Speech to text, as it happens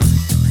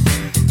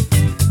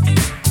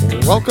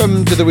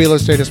Welcome to the Real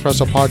Estate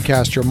Espresso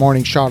Podcast, your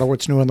morning shot of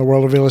what's new in the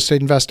world of real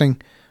estate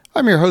investing.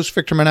 I'm your host,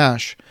 Victor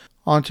Menashe.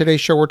 On today's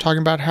show, we're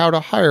talking about how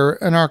to hire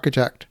an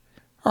architect.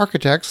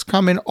 Architects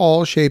come in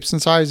all shapes and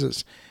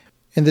sizes,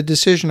 and the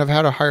decision of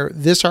how to hire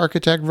this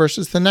architect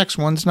versus the next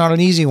one's not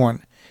an easy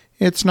one.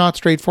 It's not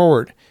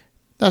straightforward.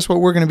 That's what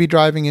we're going to be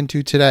driving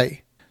into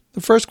today. The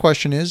first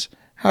question is,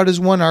 how does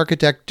one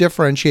architect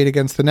differentiate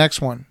against the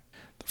next one?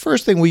 The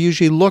first thing we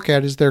usually look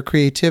at is their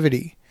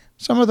creativity.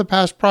 Some of the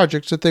past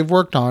projects that they've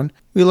worked on,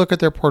 we look at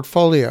their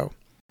portfolio.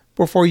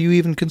 Before you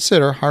even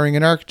consider hiring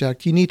an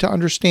architect, you need to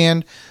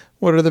understand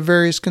what are the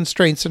various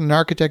constraints that an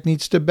architect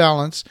needs to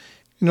balance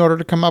in order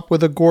to come up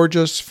with a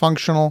gorgeous,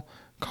 functional,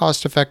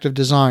 cost-effective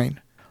design.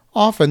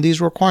 Often,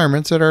 these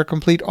requirements are at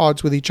complete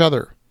odds with each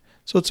other.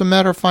 So it's a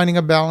matter of finding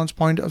a balance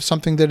point of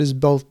something that is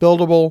both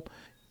buildable,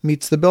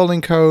 meets the building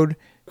code,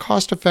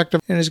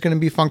 cost-effective, and is going to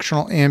be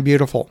functional and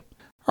beautiful.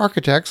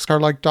 Architects are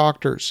like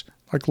doctors,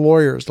 like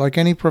lawyers, like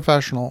any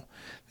professional.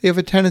 They have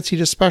a tendency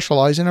to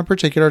specialize in a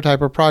particular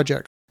type of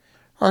project.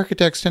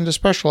 Architects tend to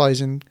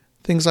specialize in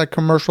things like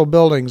commercial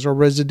buildings or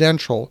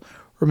residential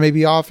or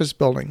maybe office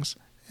buildings,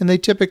 and they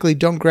typically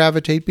don't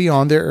gravitate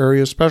beyond their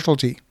area of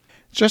specialty.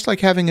 It's just like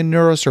having a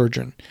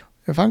neurosurgeon.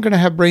 If I'm going to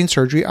have brain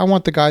surgery, I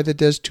want the guy that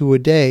does 2 a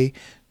day,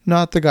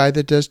 not the guy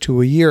that does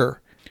 2 a year.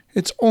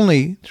 It's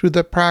only through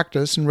the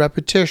practice and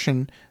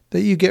repetition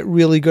that you get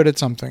really good at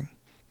something.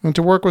 And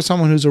to work with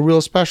someone who's a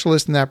real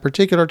specialist in that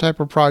particular type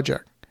of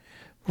project.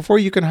 Before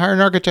you can hire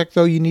an architect,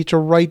 though, you need to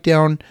write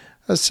down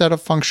a set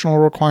of functional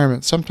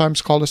requirements,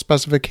 sometimes called a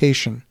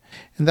specification.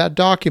 And that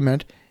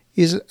document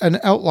is an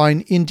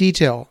outline in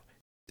detail.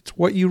 It's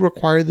what you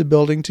require the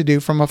building to do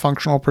from a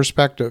functional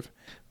perspective.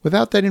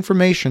 Without that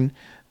information,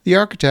 the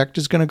architect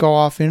is going to go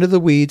off into the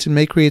weeds and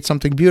may create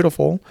something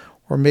beautiful,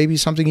 or maybe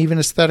something even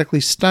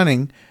aesthetically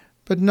stunning,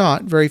 but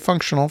not very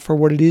functional for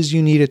what it is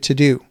you need it to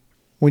do.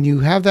 When you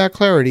have that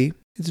clarity,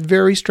 it's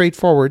very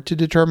straightforward to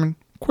determine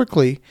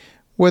quickly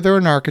whether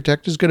an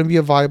architect is going to be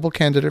a viable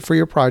candidate for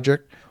your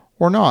project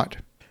or not.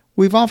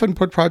 We've often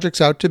put projects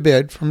out to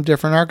bid from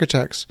different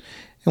architects,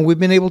 and we've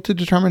been able to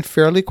determine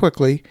fairly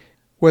quickly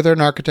whether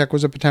an architect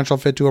was a potential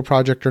fit to a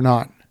project or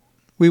not.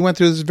 We went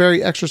through this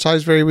very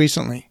exercise very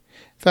recently.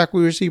 In fact,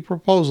 we received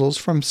proposals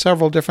from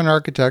several different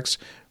architects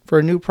for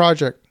a new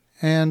project,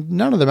 and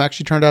none of them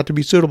actually turned out to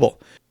be suitable.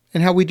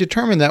 And how we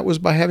determined that was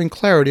by having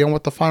clarity on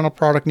what the final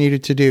product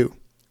needed to do.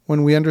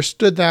 When we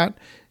understood that,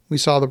 we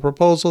saw the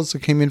proposals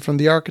that came in from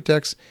the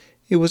architects,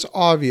 it was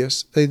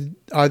obvious they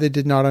either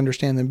did not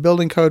understand the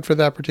building code for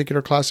that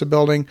particular class of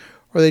building,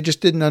 or they just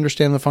didn't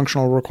understand the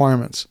functional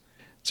requirements.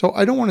 So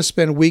I don't want to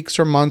spend weeks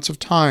or months of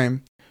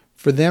time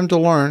for them to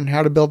learn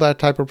how to build that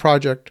type of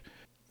project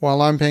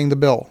while I'm paying the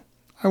bill.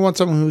 I want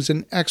someone who's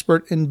an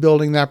expert in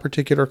building that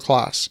particular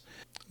class.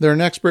 They're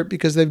an expert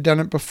because they've done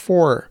it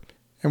before,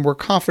 and we're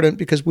confident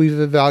because we've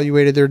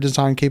evaluated their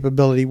design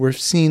capability. We've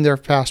seen their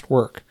past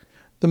work.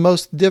 The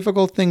most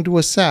difficult thing to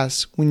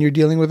assess when you're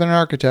dealing with an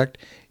architect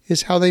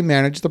is how they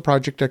manage the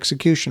project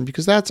execution,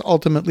 because that's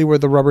ultimately where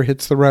the rubber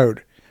hits the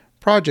road.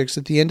 Projects,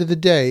 at the end of the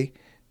day,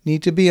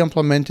 need to be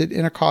implemented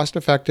in a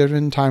cost-effective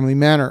and timely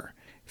manner.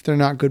 If they're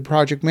not good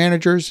project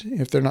managers,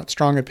 if they're not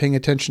strong at paying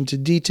attention to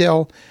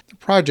detail, the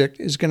project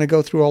is going to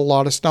go through a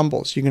lot of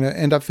stumbles. You're going to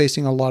end up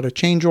facing a lot of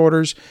change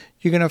orders.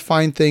 You're going to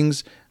find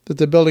things that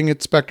the building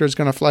inspector is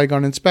going to flag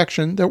on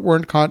inspection that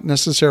weren't caught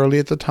necessarily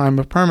at the time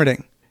of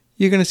permitting.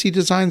 You're going to see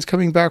designs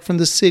coming back from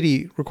the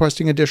city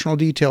requesting additional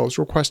details,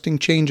 requesting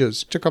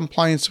changes to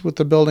compliance with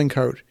the building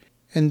code,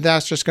 and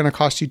that's just going to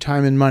cost you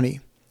time and money.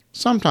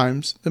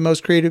 Sometimes the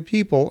most creative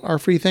people are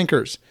free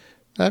thinkers.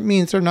 That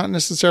means they're not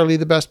necessarily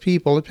the best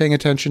people at paying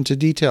attention to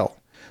detail.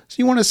 So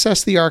you want to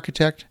assess the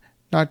architect,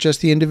 not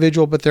just the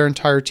individual, but their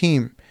entire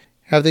team.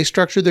 Have they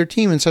structured their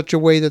team in such a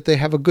way that they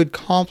have a good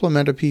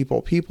complement of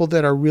people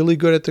that are really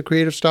good at the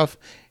creative stuff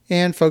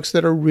and folks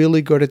that are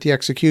really good at the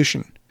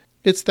execution?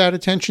 It's that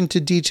attention to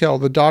detail,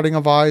 the dotting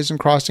of I's and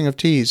crossing of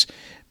T's,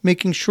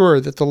 making sure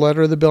that the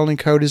letter of the building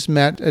code is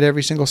met at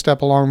every single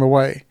step along the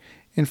way.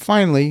 And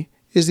finally,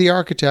 is the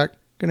architect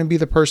going to be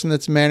the person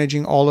that's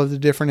managing all of the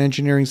different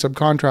engineering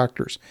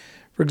subcontractors?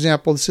 For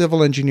example, the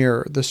civil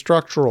engineer, the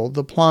structural,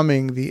 the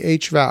plumbing, the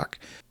HVAC.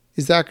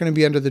 Is that going to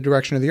be under the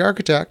direction of the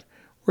architect,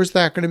 or is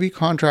that going to be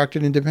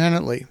contracted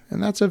independently?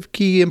 And that's a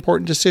key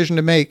important decision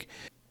to make.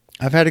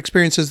 I've had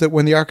experiences that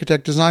when the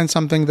architect designed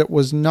something that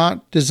was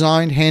not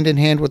designed hand in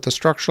hand with the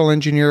structural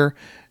engineer,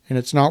 and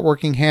it's not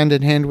working hand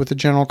in hand with the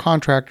general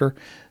contractor,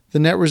 the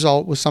net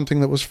result was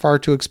something that was far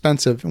too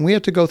expensive. And we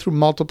had to go through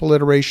multiple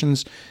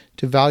iterations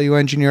to value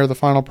engineer the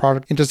final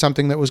product into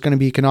something that was going to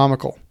be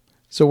economical.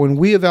 So when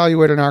we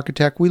evaluate an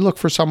architect, we look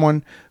for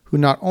someone who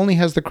not only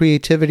has the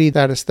creativity,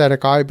 that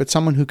aesthetic eye, but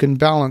someone who can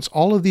balance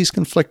all of these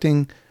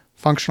conflicting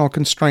functional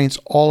constraints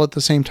all at the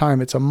same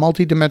time. It's a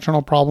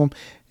multidimensional problem,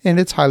 and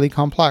it's highly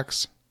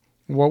complex.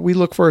 What we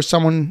look for is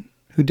someone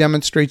who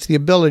demonstrates the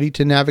ability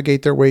to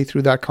navigate their way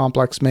through that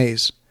complex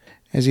maze.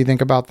 As you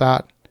think about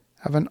that,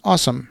 have an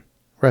awesome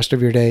rest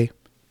of your day.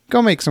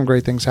 Go make some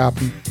great things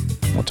happen.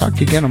 We'll talk to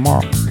you again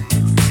tomorrow.